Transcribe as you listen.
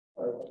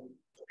Good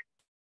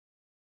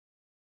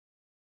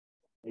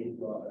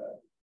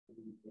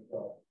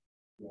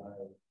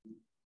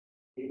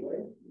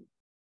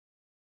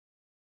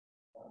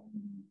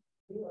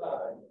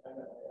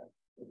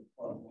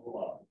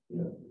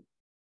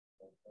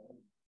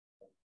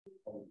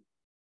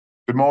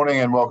morning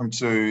and welcome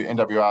to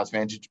NWR's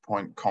Vantage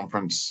Point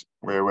conference,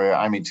 where we're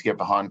aiming to get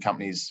behind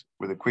companies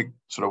with a quick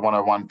sort of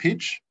 101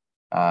 pitch,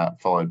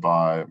 followed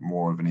by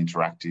more of an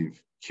interactive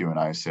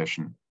Q&A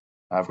session.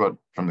 I've got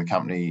from the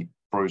company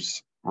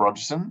Bruce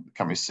Rogerson, the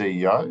company's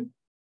CEO.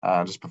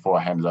 Just before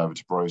I hand it over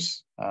to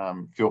Bruce,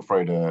 feel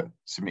free to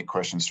submit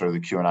questions through the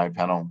Q&A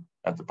panel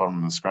at the bottom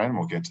of the screen, and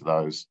we'll get to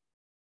those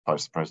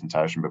post the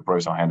presentation. But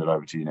Bruce, I'll hand it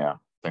over to you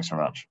now. Thanks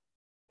very much.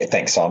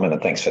 Thanks, Simon,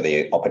 and thanks for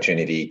the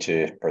opportunity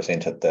to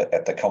present at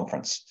the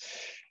conference.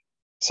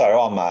 So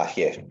I'm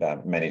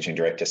Managing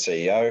Director,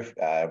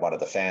 CEO, one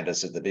of the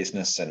founders of the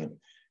business, and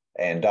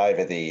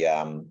over the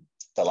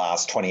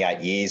last 28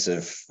 years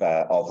of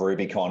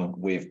Rubicon,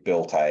 we've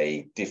built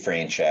a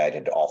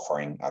differentiated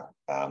offering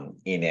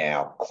in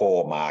our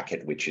core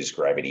market, which is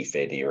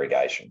gravity-fed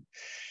irrigation.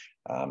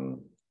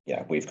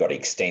 We've got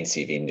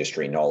extensive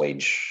industry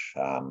knowledge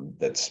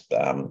that's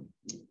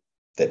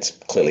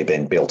clearly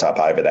been built up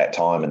over that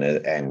time,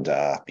 and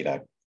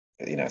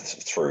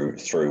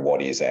through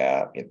what is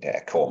our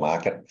core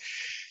market.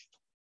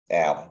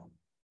 Our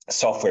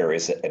software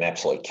is an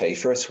absolute key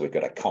for us. We've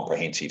got a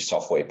comprehensive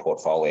software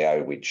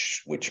portfolio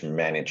which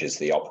manages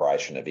the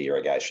operation of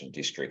irrigation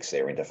districts,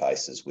 their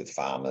interfaces with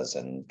farmers,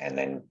 and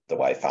then the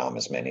way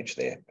farmers manage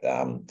their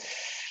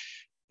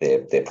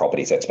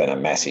properties. That's been a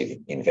massive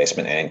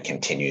investment and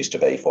continues to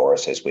be for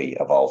us as we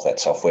evolve that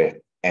software.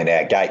 And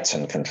our gates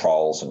and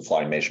controls and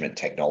flow measurement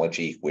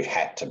technology, we've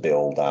had to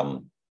build,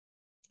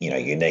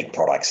 unique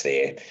products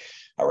there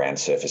around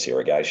surface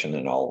irrigation,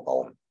 and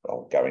I'll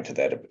go into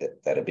that a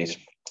bit.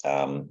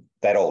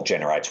 That all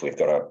generates. We've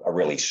got a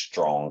really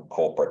strong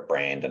corporate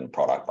brand and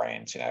product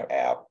brands.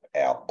 Our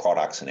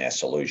products and our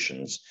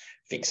solutions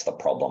fix the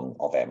problem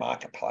of our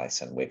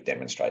marketplace, and we've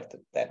demonstrated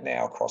that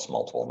now across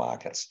multiple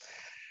markets,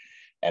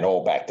 and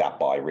all backed up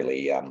by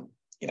really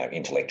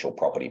intellectual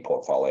property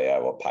portfolio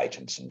or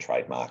patents and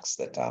trademarks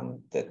that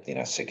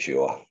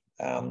secure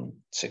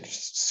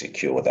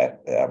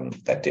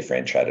that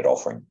differentiated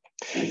offering.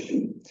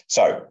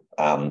 So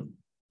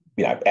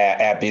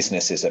our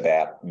business is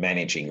about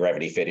managing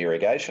gravity-fed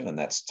irrigation, and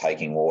that's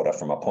taking water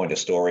from a point of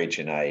storage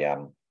in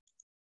a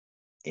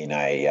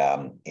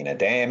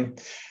dam,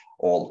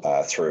 all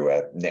through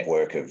a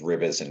network of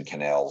rivers and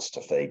canals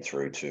to feed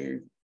through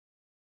to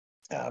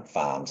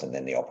farms, and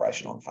then the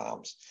operation on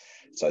farms.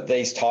 So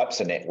these types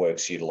of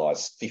networks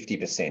utilise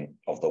 50%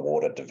 of the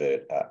water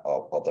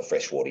of the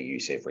freshwater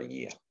use every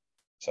year.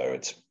 So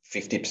it's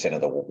 50%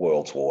 of the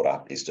world's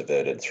water is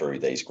diverted through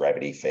these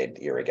gravity-fed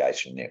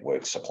irrigation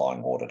networks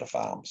supplying water to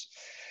farms.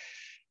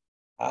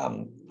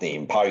 The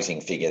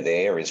imposing figure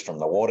there is from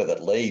the water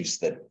that leaves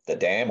the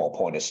dam or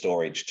point of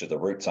storage to the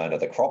root zone of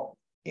the crop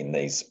in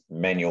these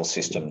manual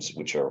systems,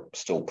 which are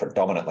still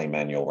predominantly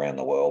manual around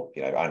the world.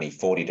 Only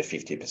 40 to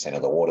 50%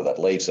 of the water that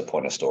leaves the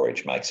point of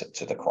storage makes it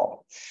to the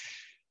crop.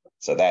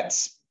 So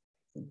that's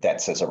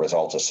as a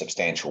result of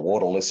substantial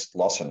water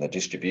loss in the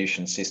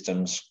distribution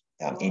systems,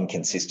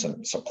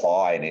 inconsistent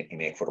supply and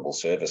inequitable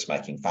service,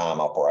 making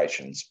farm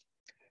operations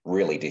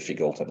really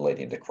difficult and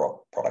leading to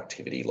crop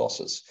productivity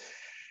losses.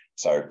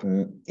 So,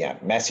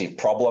 massive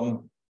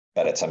problem,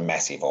 but it's a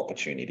massive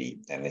opportunity,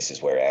 and this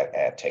is where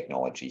our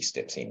technology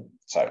steps in.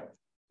 So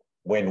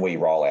when we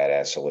roll out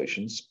our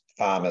solutions,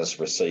 farmers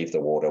receive the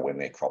water when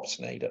their crops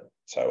need it.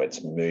 So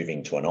it's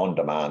moving to an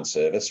on-demand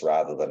service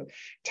rather than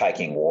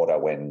taking water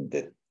when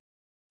the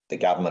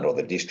government or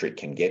the district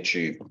can get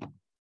you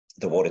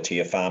the water to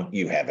your farm.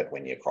 You have it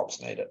when your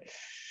crops need it.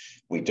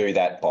 We do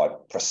that by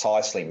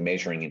precisely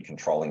measuring and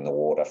controlling the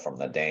water from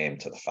the dam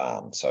to the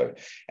farm. So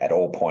at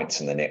all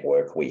points in the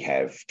network, we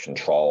have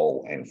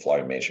control and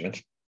flow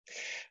measurement,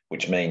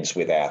 which means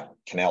with our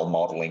canal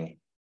modelling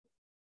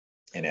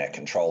and our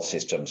control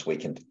systems, we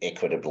can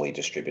equitably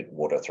distribute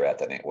water throughout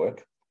the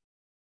network.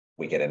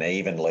 We get an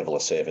even level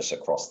of service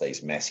across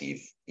these massive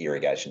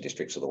irrigation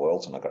districts of the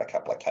world, and I've got a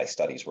couple of case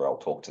studies where I'll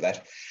talk to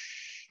that,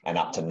 and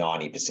up to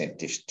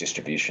 90%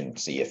 distribution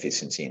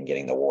efficiency in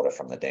getting the water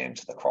from the dam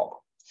to the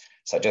crop.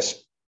 So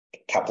just a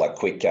couple of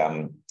quick,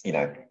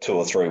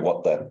 tour through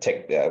what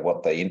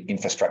the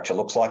infrastructure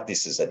looks like.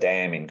 This is a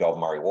dam in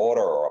Goulburn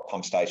Water or a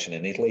pump station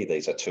in Italy.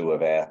 These are two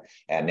of our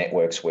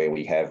networks where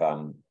we have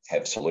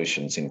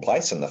solutions in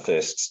place. And the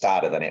first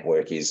start of the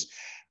network is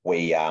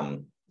we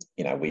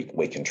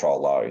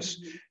control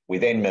those. We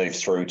then move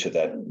through to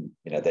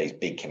these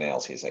big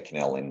canals. Here's a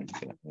canal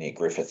near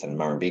Griffith and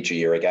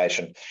Murrumbidgee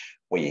irrigation.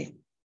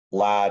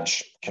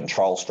 Large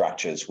control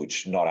structures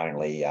which not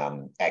only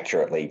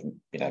accurately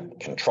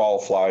control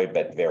flow,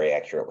 but very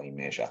accurately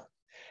measure.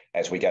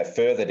 As we go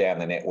further down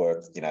the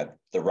network,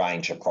 the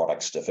range of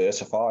products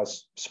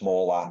diversifies,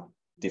 smaller,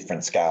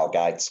 different scale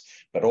gates,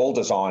 but all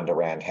designed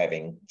around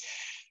having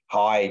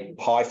high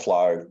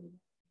flow,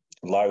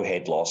 low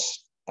head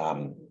loss,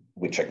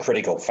 which are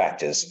critical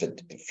factors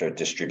for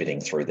distributing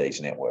through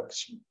these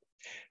networks.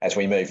 As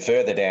we move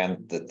further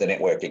down the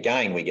network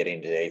again, we get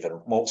into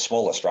even more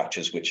smaller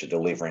structures which are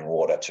delivering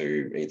water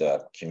to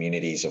either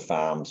communities of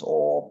farms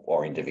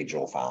or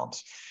individual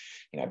farms.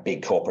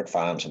 Big corporate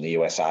farms in the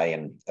USA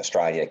and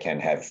Australia can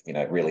have,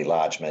 really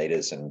large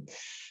meters, and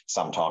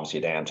sometimes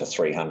you're down to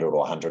 300 or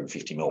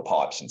 150 mil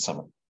pipes in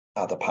some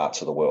other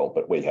parts of the world.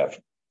 But we have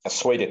a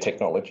suite of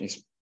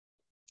technologies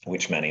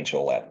which manage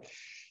all that.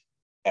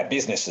 Our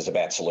business is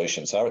about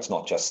solutions, so it's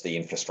not just the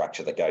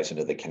infrastructure that goes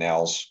into the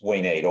canals.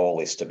 We need all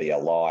this to be a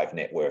live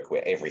network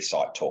where every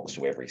site talks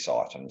to every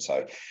site. And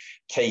so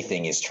key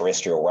thing is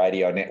terrestrial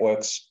radio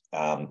networks,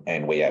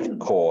 and we have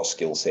core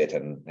skill set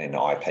and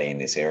IP in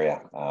this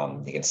area.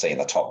 You can see in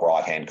the top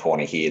right-hand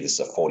corner here, this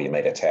is a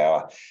 40-metre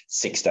tower.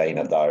 16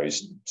 of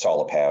those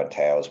solar-powered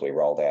towers we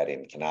rolled out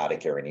in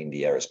Karnataka in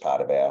India as part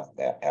of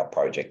our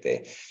project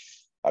there.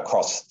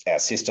 Across our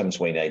systems,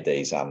 we need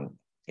these,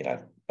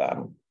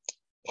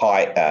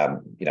 high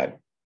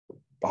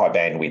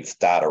bandwidth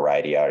data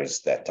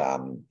radios that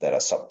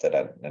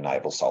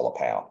enable solar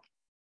power.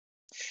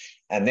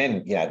 And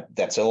then,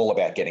 that's all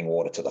about getting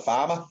water to the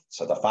farmer.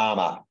 So the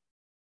farmer,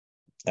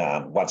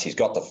 once he's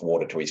got the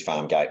water to his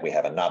farm gate, we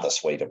have another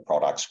suite of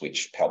products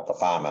which help the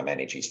farmer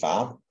manage his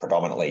farm,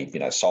 predominantly,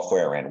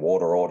 software around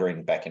water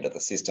ordering back into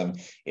the system,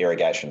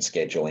 irrigation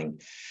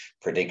scheduling,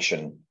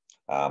 prediction,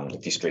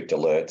 district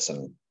alerts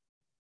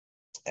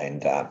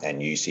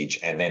and usage,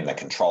 and then the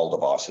control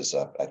devices,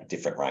 a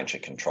different range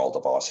of control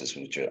devices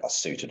which are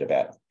suited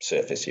about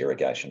surface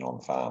irrigation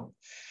on farm.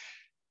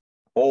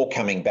 All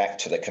coming back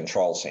to the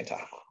control centre.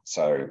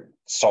 So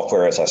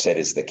software, as I said,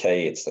 is the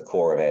key. It's the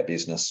core of our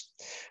business.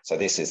 So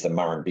this is the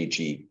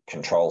Murrumbidgee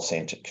control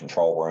centre,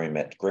 control room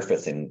at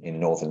Griffith in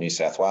northern New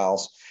South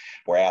Wales,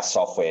 where our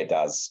software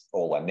does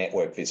all the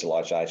network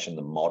visualisation,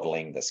 the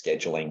modelling, the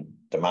scheduling,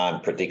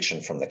 demand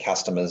prediction from the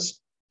customers,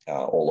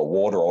 all the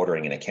water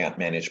ordering and account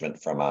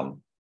management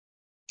from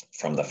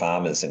the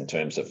farmers in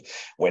terms of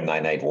when they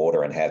need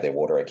water and how their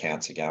water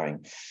accounts are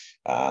going,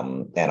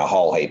 and a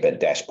whole heap of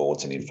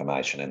dashboards and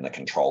information and the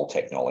control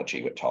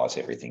technology which ties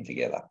everything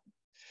together.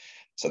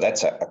 So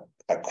that's a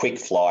quick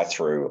fly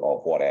through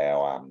of what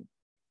our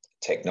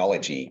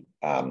technology,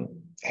 how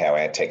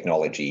our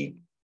technology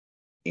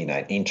in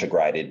an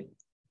integrated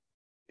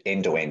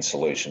end-to-end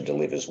solution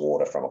delivers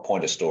water from a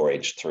point of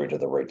storage through to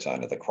the root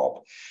zone of the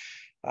crop.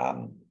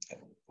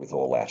 With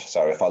all that.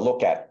 So if I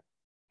look at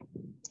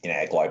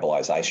our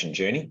globalisation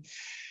journey,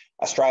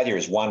 Australia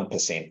is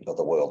 1% of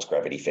the world's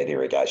gravity-fed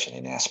irrigation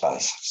in our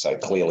space. So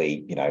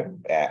clearly,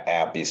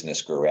 our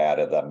business grew out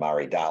of the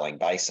Murray-Darling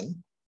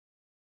Basin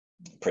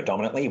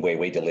predominantly, where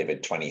we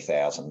delivered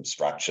 20,000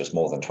 structures,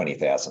 more than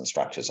 20,000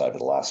 structures over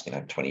the last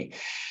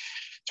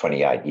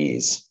 28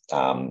 years.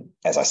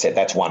 As I said,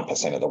 that's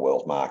 1% of the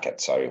world market.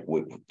 So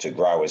to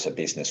grow as a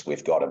business,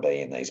 we've got to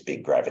be in these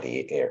big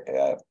gravity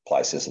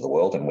places of the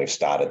world. And we've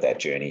started that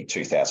journey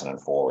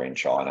 2004 in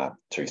China,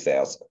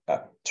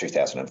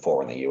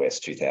 2004 in the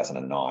US,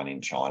 2009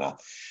 in China,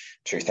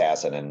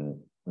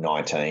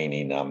 2019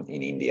 in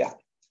India.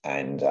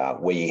 And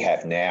we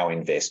have now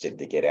invested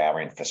to get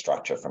our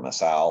infrastructure from a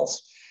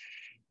sales,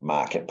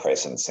 market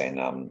presence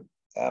and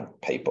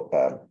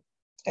people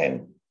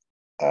and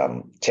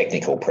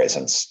technical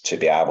presence to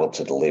be able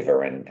to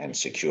deliver and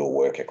secure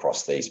work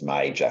across these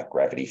major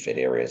gravity-fed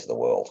areas of the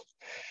world.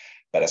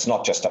 But it's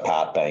not just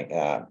about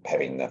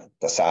having the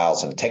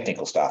sales and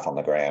technical staff on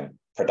the ground.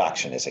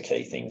 Production is a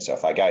key thing. So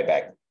if I go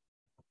back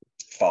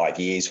 5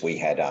 years, we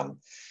had,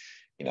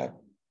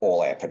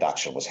 all our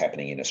production was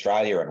happening in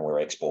Australia, and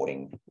we're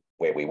exporting.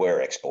 Where we were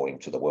exporting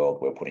to the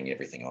world, we're putting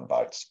everything on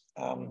boats.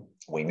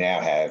 We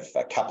now have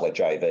a couple of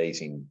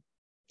JVs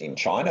in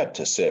China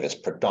to service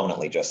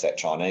predominantly just that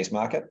Chinese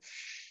market.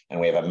 And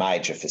we have a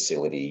major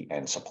facility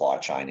and supply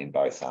chain in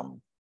both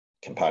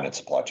component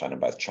supply chain in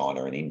both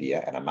China and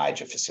India, and a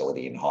major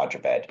facility in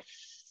Hyderabad,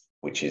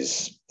 which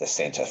is the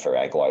centre for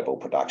our global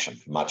production,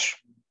 much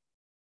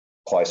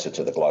closer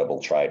to the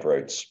global trade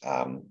routes,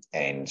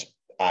 and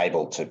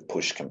able to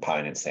push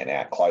components then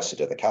out closer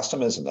to the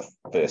customers. And the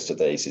first of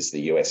these is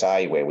the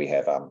USA, where we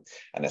have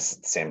an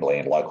assembly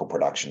and local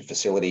production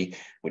facility,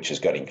 which is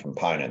getting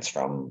components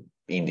from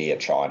India,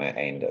 China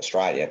and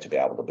Australia to be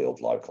able to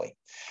build locally.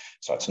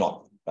 So it's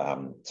not,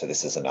 so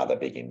this is another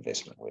big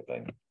investment we've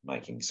been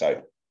making.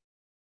 So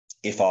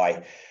if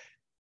I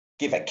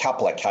give a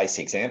couple of case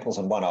examples,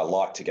 and one I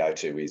like to go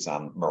to is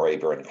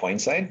Mareeba in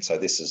Queensland. So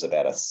this is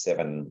about a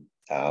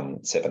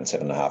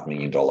 $7.5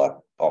 million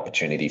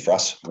opportunity for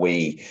us.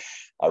 We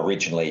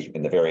originally,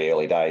 in the very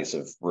early days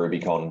of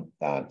Rubicon,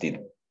 did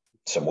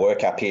some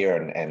work up here,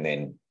 and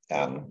then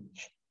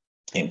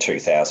in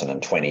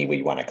 2020,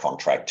 we won a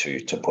contract to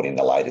put in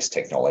the latest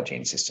technology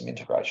and system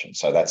integration.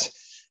 So that's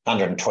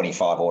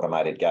 125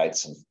 automated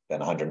gates and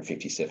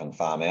 157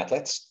 farm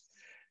outlets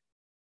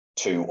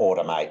to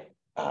automate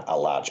a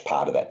large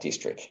part of that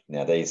district.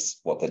 Now,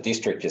 what the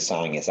district is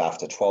saying is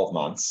after 12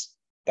 months,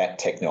 that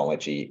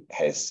technology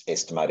has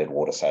estimated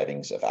water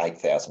savings of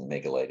 8,000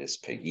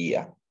 megalitres per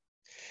year.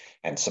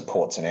 and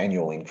supports an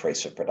annual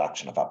increase of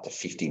production of up to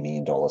 $50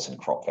 million in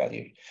crop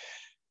value.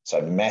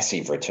 So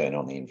massive return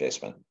on the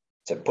investment.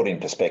 To put in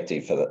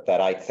perspective, for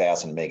that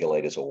 8,000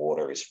 megalitres of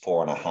water is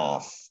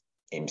 4.5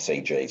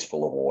 MCGs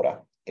full of water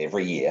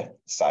every year,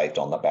 saved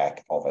on the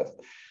back of a,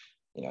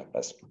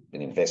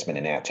 an investment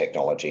in our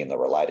technology and the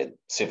related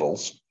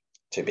civils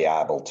to be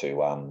able to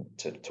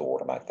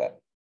automate that.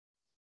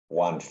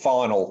 One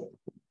final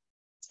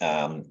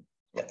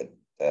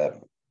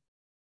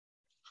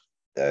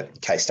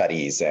case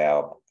study is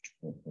our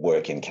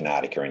work in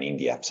Karnataka in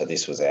India. So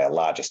this was our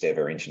largest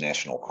ever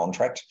international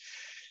contract,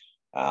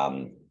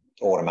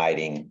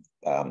 automating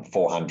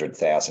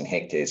 400,000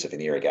 hectares of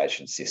an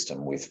irrigation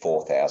system with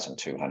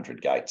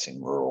 4,200 gates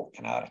in rural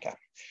Karnataka.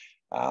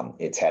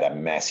 It's had a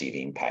massive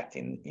impact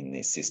in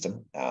this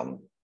system.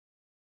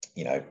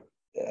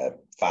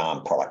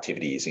 Farm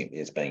productivity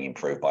is being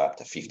improved by up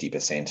to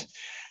 50%.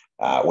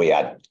 We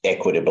are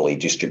equitably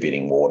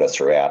distributing water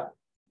throughout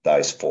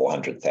those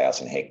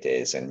 400,000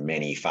 hectares, and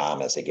many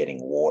farmers are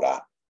getting water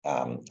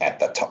at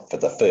the top for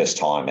the first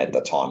time at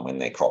the time when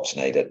their crops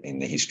need it in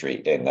the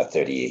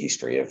 30-year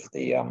history of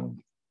the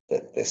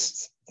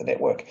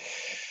network.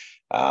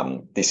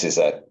 This is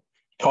a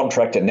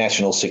contract of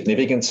national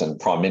significance, and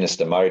Prime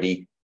Minister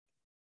Modi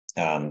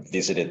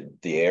visited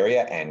the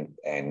area and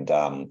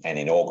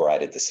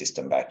inaugurated the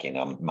system back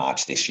in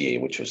March this year,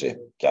 which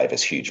gave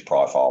us huge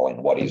profile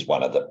in what is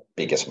one of the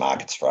biggest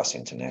markets for us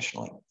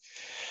internationally.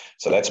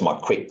 So that's my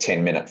quick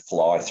 10-minute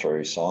fly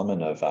through,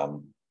 Simon, of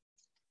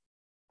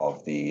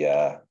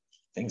the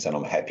things, and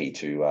I'm happy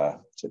to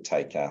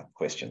take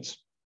questions.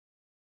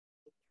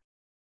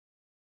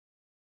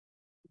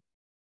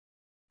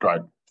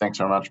 Great. Thanks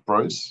very much,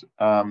 Bruce.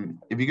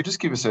 If you could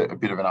just give us a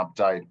bit of an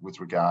update with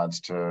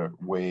regards to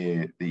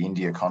where the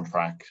India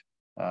contract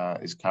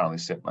is currently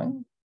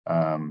settling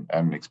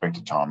and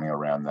expected timing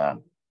around that.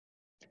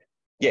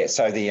 Yeah.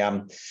 So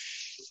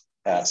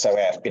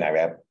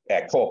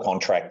our core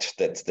contract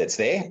that's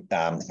there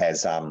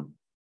has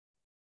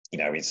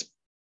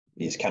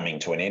is coming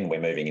to an end.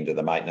 We're moving into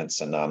the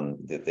maintenance and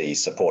the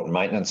support and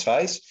maintenance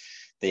phase.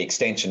 The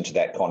extension to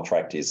that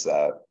contract is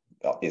the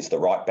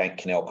right bank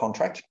canal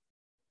contract,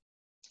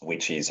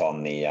 which is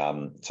on the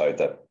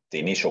the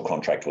initial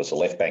contract was the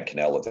left bank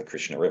canal of the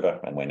Krishna River,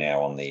 and we're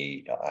now on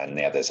and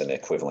now there's an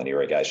equivalent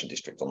irrigation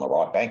district on the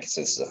right bank.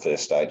 So this is the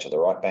first stage of the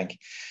right bank.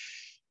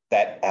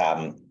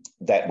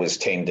 That was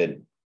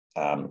tendered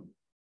earlier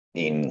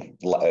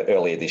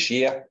this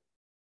year.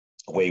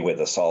 We were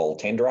the sole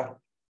tenderer,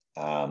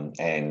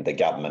 and the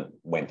government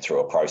went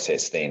through a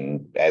process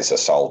then as a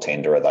sole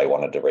tenderer. They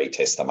wanted to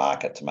retest the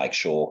market to make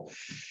sure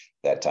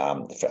that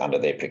under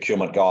their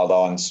procurement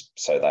guidelines,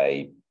 so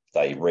they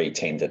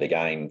re-tendered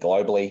again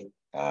globally.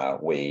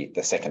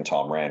 The second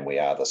time round, we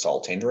are the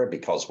sole tenderer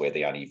because we're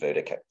the only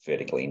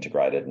vertically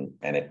integrated,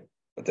 and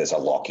there's a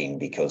lock-in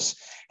because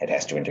it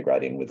has to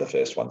integrate in with the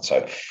first one.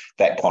 So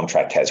that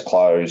contract has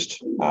closed,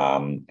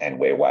 and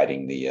we're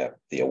waiting the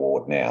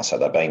award now. So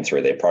they've been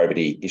through their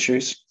probity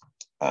issues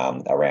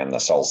around the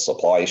sole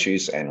supply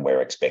issues, and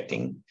we're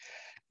expecting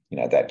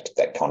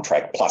that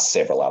contract plus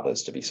several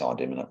others to be signed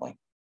imminently.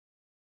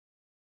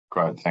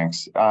 Great,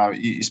 thanks.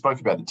 You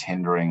spoke about the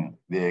tendering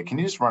there. Can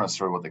you just run us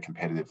through what the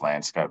competitive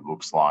landscape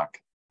looks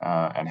like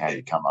and how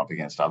you come up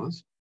against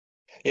others?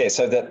 Yeah,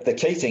 so the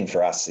key thing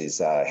for us is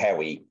how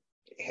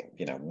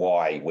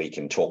why we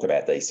can talk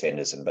about these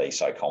tenders and be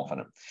so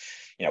confident.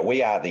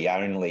 We are the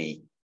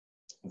only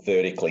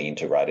vertically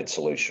integrated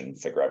solution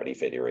for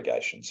gravity-fed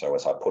irrigation. So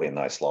as I put in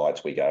those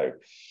slides, we go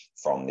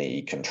from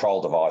the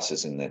control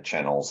devices in the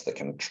channels,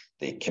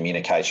 the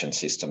communication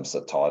systems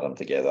that tie them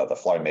together, the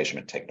flow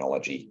measurement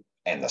technology,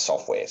 and the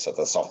software. So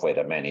the software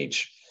to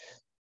manage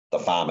the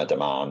farmer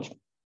demand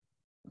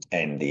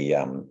and the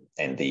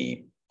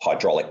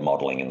hydraulic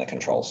modelling in the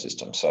control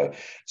system. So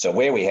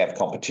where we have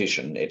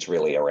competition, it's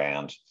really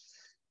around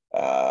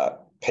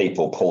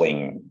people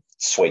pulling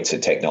suites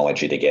of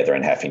technology together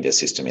and having to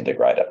system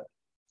integrate it.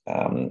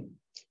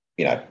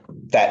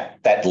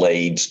 That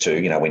leads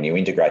to, when you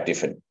integrate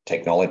different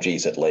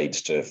technologies, it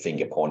leads to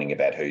finger pointing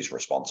about who's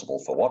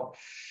responsible for what.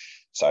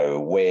 So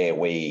where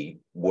we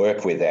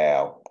work with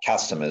our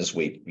customers,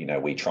 we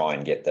try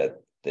and get the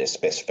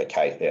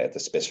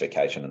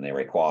specification and their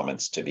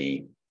requirements to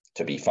be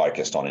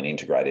focused on an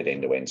integrated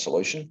end-to-end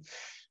solution.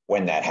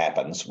 When that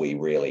happens, we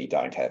really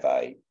don't have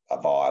a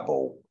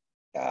viable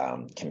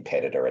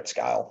competitor at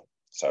scale.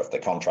 So if the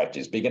contract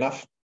is big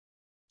enough,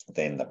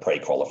 then the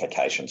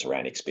pre-qualifications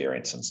around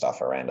experience and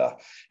stuff around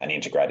an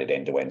integrated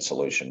end-to-end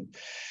solution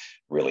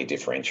really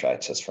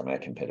differentiates us from our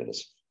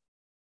competitors.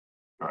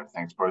 Great,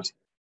 thanks, Bruce.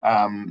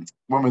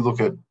 When we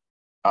look at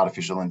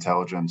artificial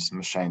intelligence,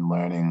 machine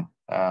learning,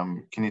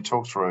 can you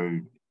talk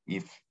through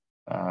if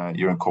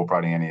you're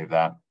incorporating any of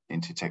that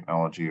into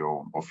technology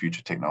or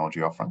future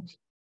technology offerings?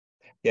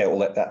 Yeah,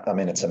 well,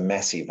 it's a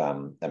massive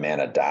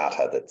amount of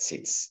data that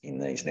sits in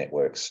these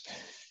networks.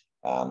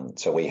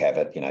 So we have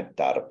it,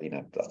 data,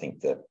 I think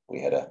that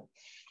we had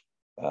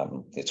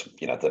it's,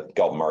 the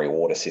Golden Murray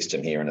water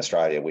system here in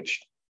Australia,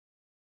 which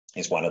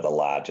is one of the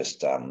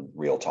largest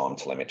real-time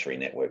telemetry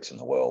networks in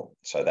the world.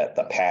 So that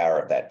the power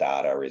of that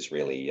data is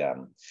really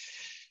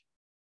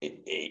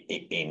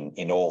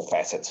in all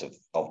facets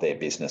of their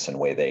business and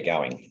where they're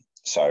going.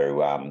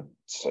 So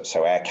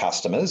our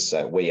customers,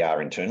 we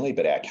are internally,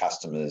 but our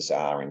customers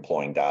are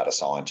employing data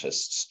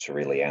scientists to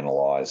really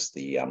analyse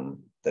the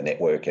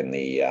network and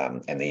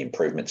the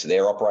improvements of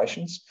their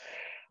operations.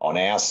 On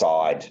our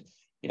side,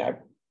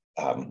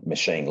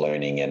 machine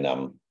learning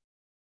and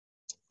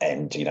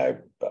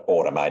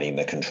automating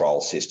the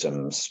control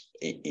systems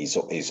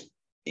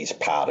is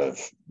part of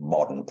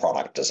modern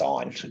product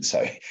design.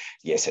 So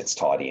yes, it's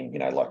tied in.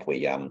 Like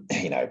we our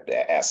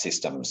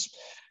systems.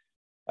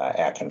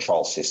 Our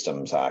control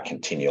systems are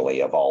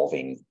continually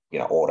evolving,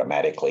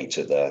 automatically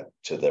to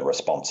the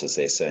responses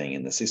they're seeing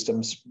in the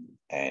systems,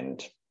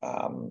 and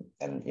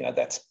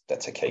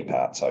that's a key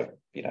part. So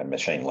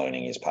machine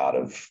learning is part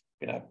of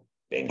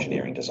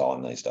engineering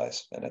design these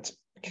days, and it's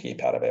a key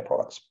part of our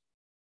products.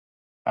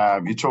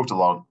 You talked a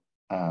lot,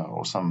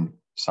 or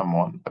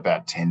somewhat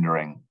about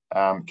tendering.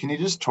 Can you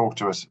just talk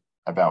to us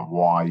about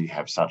why you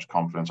have such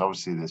confidence?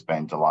 Obviously, there's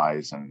been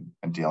delays and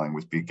dealing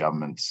with big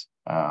governments.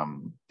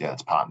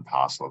 It's part and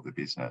parcel of the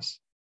business.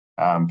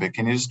 But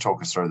can you just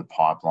talk us through the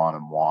pipeline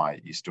and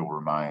why you still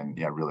remain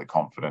really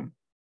confident,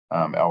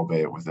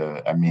 albeit with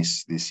a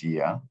miss this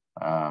year,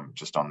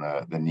 just on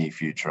the near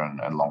future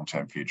and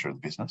long-term future of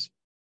the business?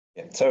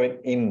 Yeah. So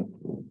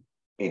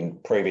in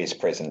previous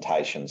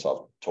presentations,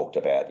 I've talked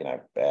about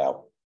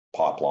our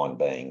pipeline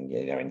being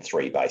in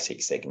three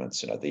basic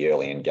segments. The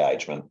early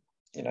engagement,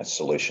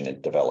 solution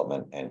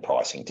development, and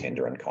pricing,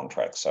 tender, and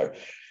contracts. So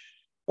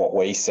what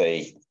we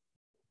see,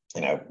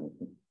 the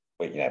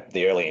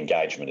early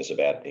engagement is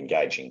about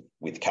engaging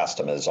with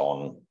customers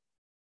on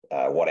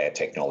what our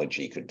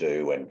technology could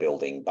do and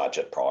building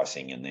budget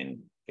pricing, and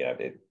then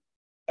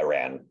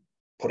around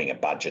putting a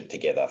budget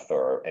together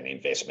for an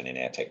investment in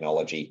our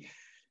technology.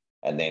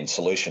 And then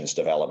solutions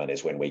development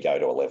is when we go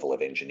to a level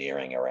of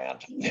engineering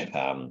around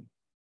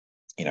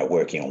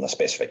working on the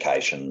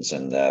specifications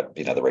and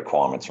the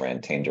requirements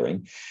around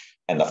tendering.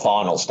 And the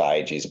final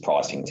stage is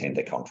pricing,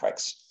 tender,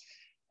 contracts.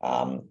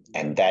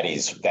 And that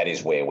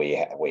is where we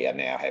are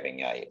now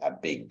having a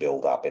big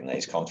build up in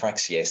these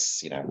contracts.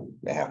 Yes,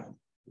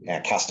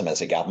 our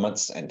customers are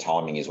governments, and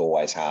timing is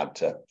always hard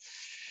to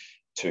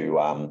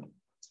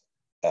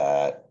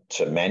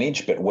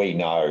manage. But we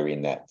know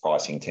in that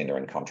pricing, tender,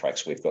 and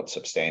contracts, we've got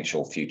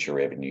substantial future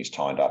revenues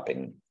tied up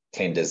in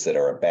tenders that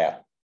are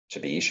about to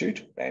be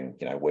issued, and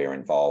we're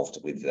involved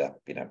with the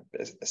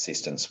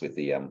assistance with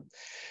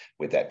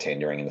that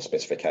tendering and the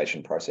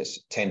specification process.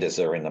 Tenders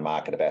are in the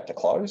market about to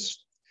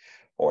close,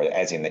 or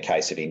as in the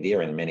case of India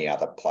and many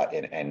other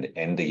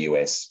and the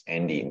US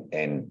and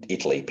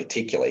Italy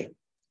particularly,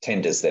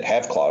 tenders that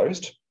have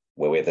closed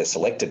where we're the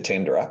selected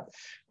tenderer,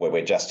 where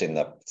we're just in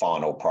the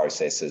final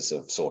processes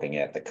of sorting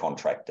out the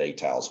contract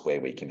details, where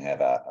we can have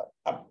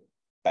a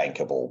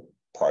bankable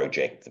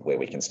project where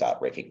we can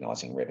start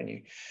recognising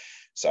revenue.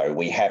 So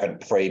we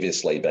haven't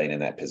previously been in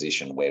that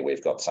position where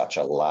we've got such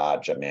a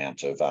large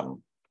amount of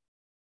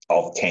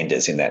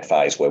tenders in that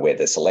phase where we're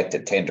the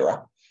selected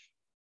tenderer,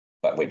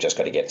 but we've just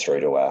got to get through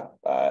to an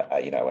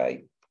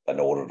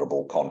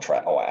auditable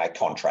contract, or a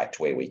contract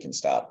where we can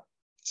start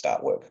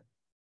work.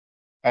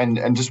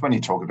 And just when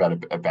you talk about a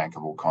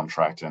bankable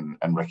contract and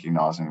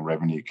recognising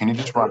revenue, can you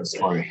just run us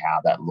through how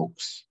that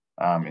looks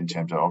in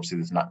terms of,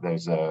 obviously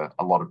there's a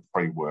lot of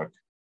pre-work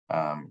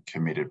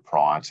committed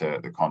prior to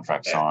the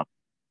contract sign,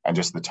 and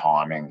just the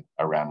timing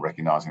around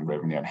recognising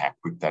revenue and how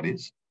quick that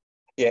is?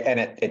 Yeah, and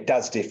it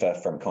does differ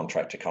from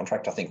contract to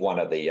contract. I think one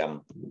of the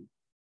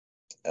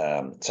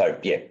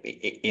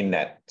in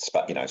that,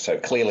 so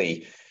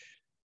clearly,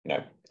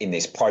 in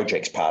this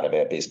projects part of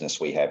our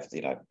business, we have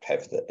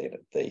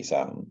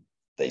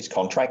these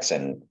contracts,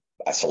 and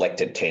a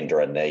selected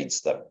tenderer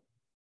needs the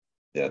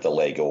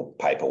legal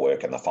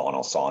paperwork and the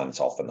final signs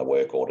off and the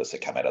work orders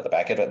that come out of the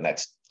back of it, and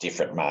that's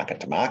different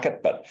market to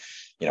market. But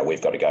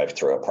we've got to go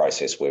through a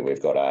process where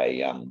we've got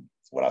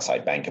when I say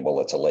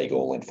bankable, it's a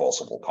legal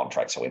enforceable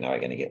contract, so we know we're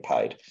going to get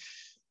paid.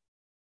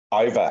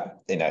 An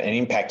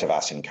impact of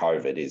us in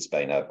COVID has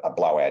been a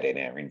blowout in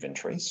our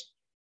inventories,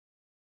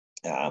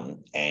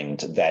 and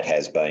that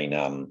has been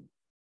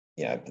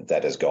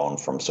that has gone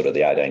from sort of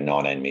the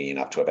 18-19 million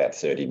up to about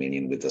 30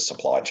 million with the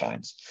supply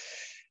chains.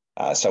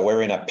 So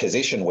we're in a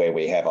position where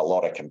we have a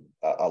lot of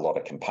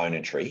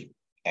componentry,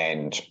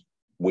 and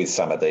with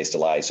some of these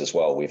delays as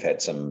well, we've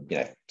had some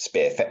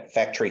spare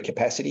factory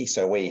capacity.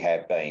 So we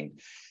have been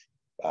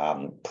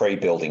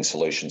pre-building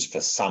solutions for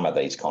some of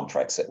these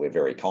contracts that we're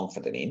very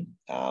confident in.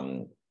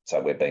 So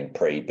we've been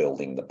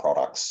pre-building the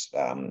products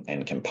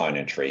and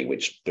componentry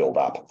which build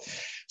up.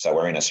 So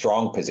we're in a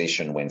strong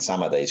position when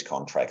some of these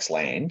contracts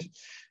land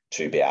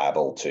to be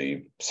able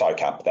to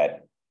soak up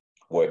that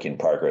work in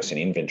progress and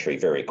inventory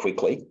very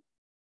quickly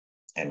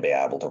and be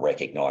able to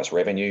recognise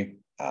revenue,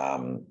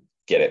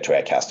 get it to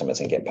our customers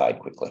and get paid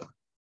quickly.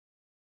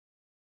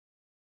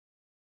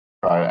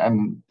 Right,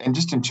 and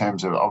just in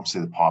terms of,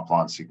 obviously the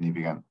pipeline's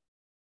significant,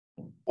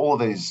 all of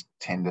these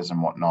tenders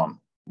and whatnot,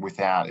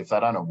 without, if they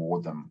don't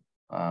award them,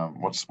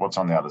 what's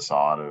on the other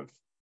side of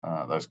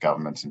those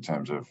governments in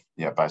terms of,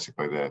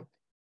 basically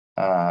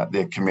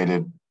they're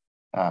committed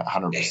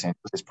 100% to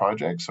these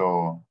projects,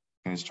 or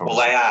can you just talk? Well,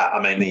 they are.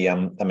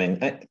 I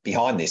mean,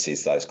 behind this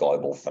is those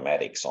global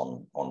thematics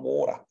on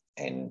water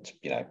and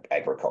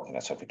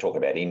agriculture. So if we talk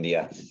about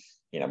India,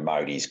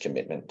 Modi's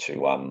commitment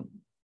to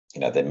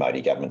the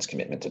Modi government's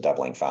commitment to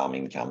doubling farm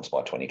incomes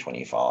by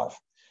 2025.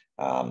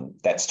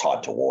 That's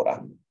tied to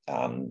water.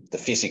 The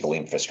physical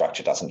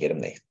infrastructure doesn't get them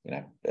there,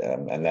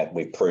 and that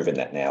we've proven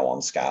that now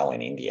on scale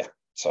in India.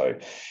 So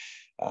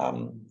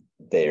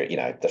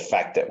the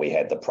fact that we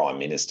had the Prime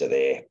Minister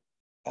there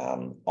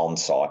on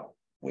site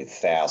with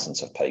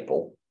thousands of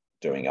people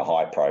doing a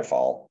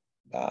high-profile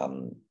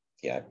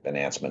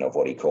announcement of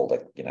what he called a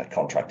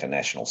contract of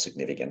national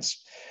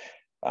significance.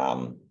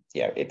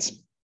 It's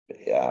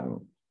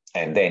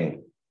and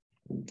then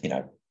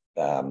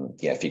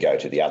if you go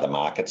to the other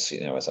markets,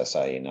 as I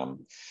say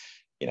in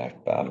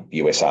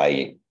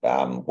USA,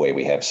 where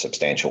we have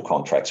substantial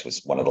contracts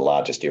with one of the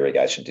largest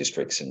irrigation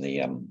districts in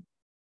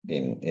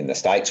the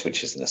States,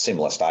 which is in a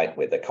similar state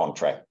where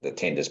the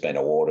tender's been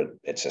awarded.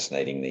 It's just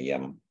needing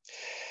the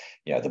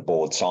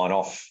board sign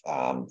off.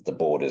 The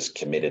board is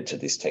committed to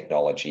this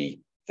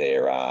technology.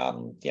 They're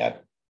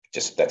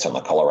that's on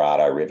the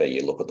Colorado River.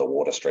 You look at the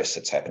water stress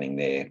that's happening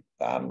there.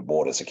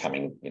 Waters are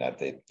coming,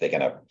 they're going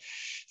to,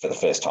 for the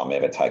first time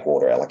ever, take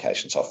water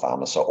allocations off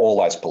farmers. So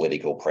all those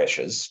political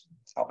pressures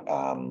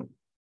are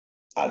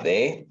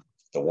there.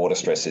 The water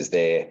stress is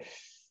there,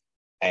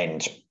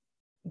 and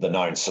the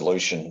known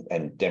solution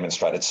and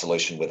demonstrated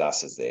solution with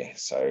us is there.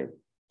 So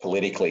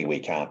politically, we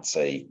can't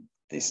see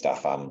this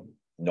stuff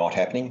not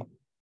happening,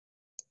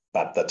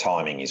 but the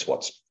timing is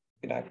what's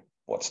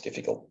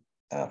difficult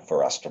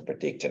for us to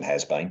predict, and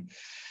has been.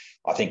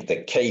 I think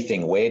the key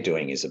thing we're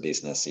doing as a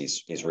business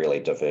is really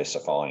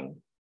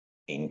diversifying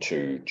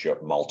into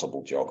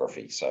multiple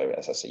geographies. So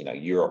as I say,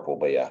 Europe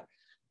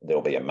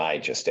there'll be a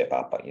major step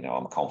up, but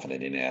I'm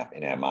confident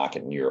in our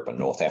market in Europe and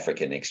North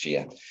Africa next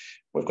year.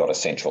 We've got a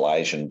Central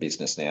Asian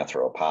business now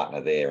through a partner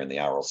there in the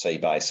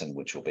RLC basin,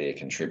 which will be a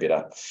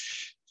contributor.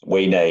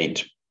 We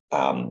need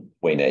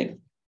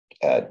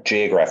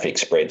geographic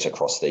spreads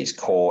across these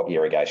core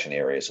irrigation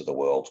areas of the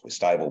world with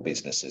stable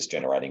businesses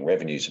generating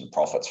revenues and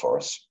profits for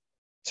us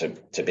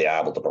to be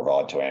able to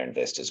provide to our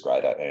investors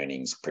greater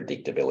earnings,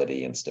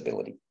 predictability and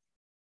stability.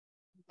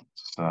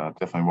 It's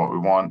definitely what we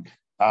want.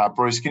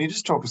 Bruce, can you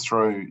just talk us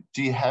through,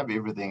 do you have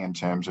everything in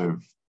terms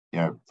of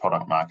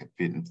product market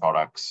fit and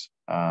products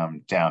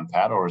down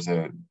pat, or is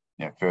there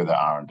further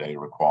R&D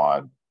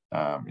required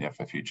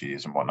for future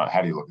years and whatnot?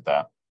 How do you look at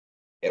that?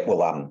 It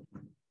will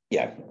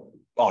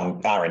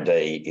on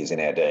R&D is in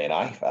our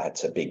DNA.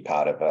 It's a big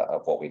part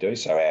of what we do.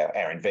 So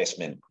our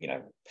investment,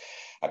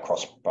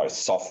 across both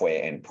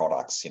software and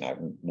products,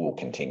 will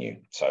continue.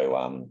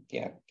 So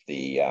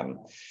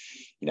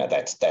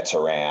that's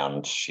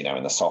around,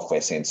 in the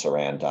software sense,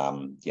 around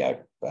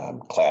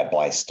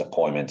cloud-based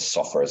deployments,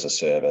 software as a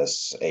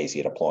service,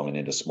 easier deployment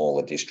into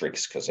smaller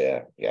districts, because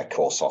our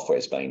core software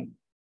has been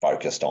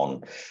focused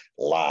on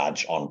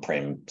large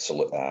on-prem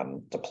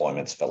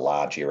deployments for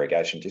large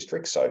irrigation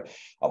districts. So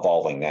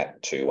evolving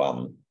that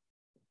to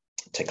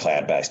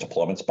cloud-based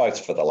deployments,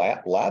 both for the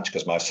large,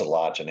 because most of the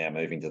large are now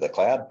moving to the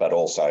cloud, but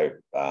also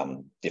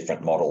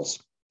different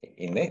models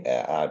in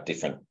there,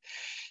 different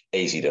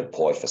easy to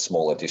deploy for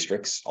smaller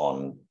districts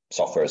on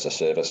software as a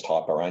service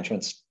type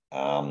arrangements,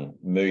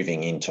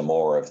 moving into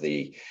more of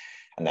and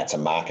that's a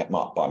market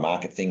by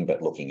market thing,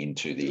 but looking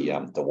into the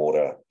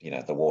water,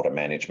 the water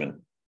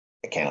management,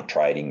 account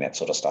trading, that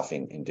sort of stuff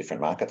in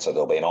different markets. So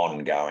there'll be an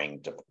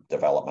ongoing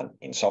development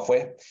in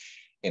software.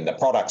 In the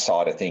product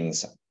side of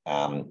things,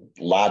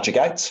 larger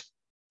gates.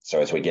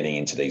 So as we're getting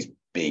into these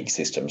big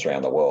systems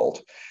around the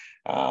world,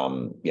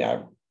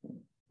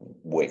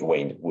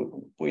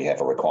 we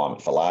have a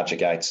requirement for larger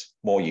gates,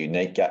 more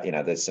unique.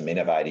 There's some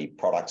innovative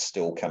products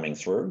still coming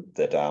through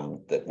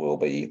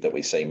that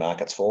we see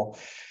markets for.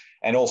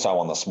 And also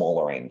on the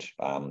smaller end,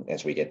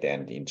 as we get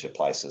down into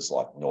places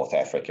like North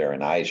Africa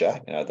and Asia,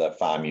 the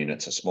farm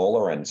units are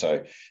smaller, and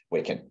so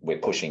we're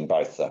pushing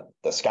both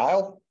the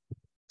scale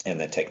and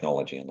the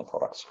technology and the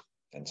products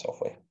and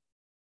software.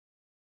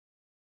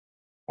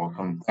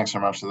 Welcome. Thanks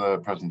so much for the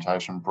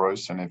presentation,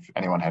 Bruce. And if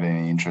anyone had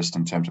any interest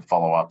in terms of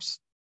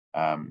follow-ups,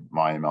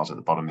 my email's at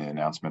the bottom of the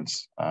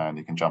announcements, and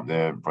you can jump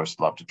there. Bruce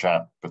would love to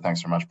chat. But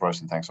thanks so much,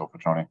 Bruce, and thanks all for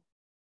joining.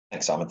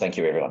 Thanks, Simon. Thank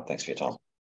you, everyone. Thanks for your time.